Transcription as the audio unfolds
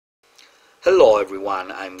Hello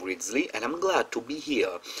everyone, I'm Grizzly and I'm glad to be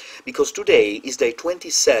here because today is day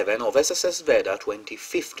 27 of SSSVEDA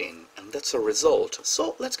 2015 and that's a result,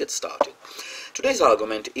 so let's get started. Today's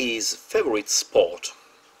argument is favorite sport.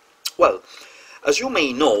 Well, as you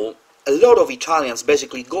may know, a lot of Italians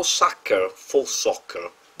basically go sucker for soccer,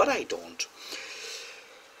 but I don't.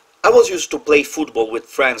 I was used to play football with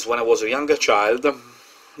friends when I was a younger child,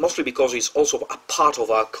 mostly because it's also a part of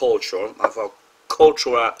our culture, of our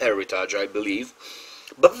cultural heritage, I believe.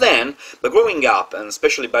 But then, by growing up, and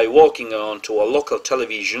especially by walking onto a local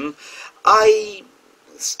television, I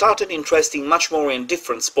started interesting much more in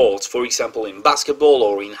different sports, for example in basketball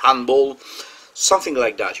or in handball, something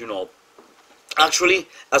like that, you know. Actually,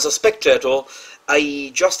 as a spectator,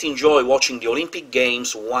 I just enjoy watching the Olympic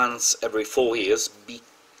Games once every 4 years,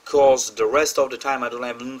 because the rest of the time I don't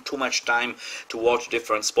have too much time to watch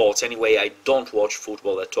different sports. Anyway, I don't watch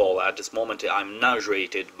football at all. At this moment I'm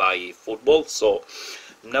nauseated by football, so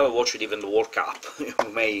never watched even the World Cup. You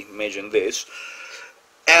may imagine this.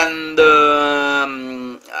 And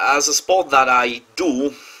as a sport that I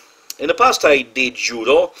do, in the past I did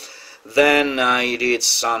judo, then I did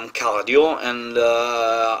some cardio, and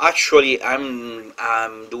actually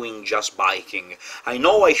I'm doing just biking. I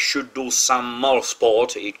know I should do some more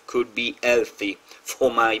sport. It could be healthy for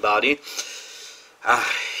my body.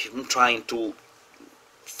 I'm trying to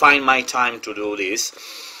find my time to do this,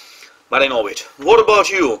 but I know it. What about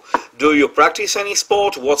you? Do you practice any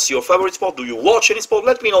sport? What's your favorite sport? Do you watch any sport?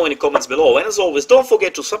 Let me know in the comments below. And as always, don't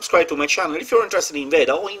forget to subscribe to my channel if you're interested in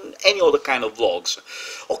VEDA or in any other kind of vlogs.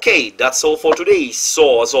 Okay, that's all for today.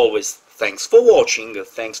 So, as always, thanks for watching,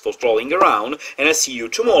 thanks for strolling around, and I'll see you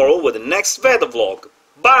tomorrow with the next VEDA vlog.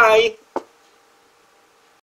 Bye!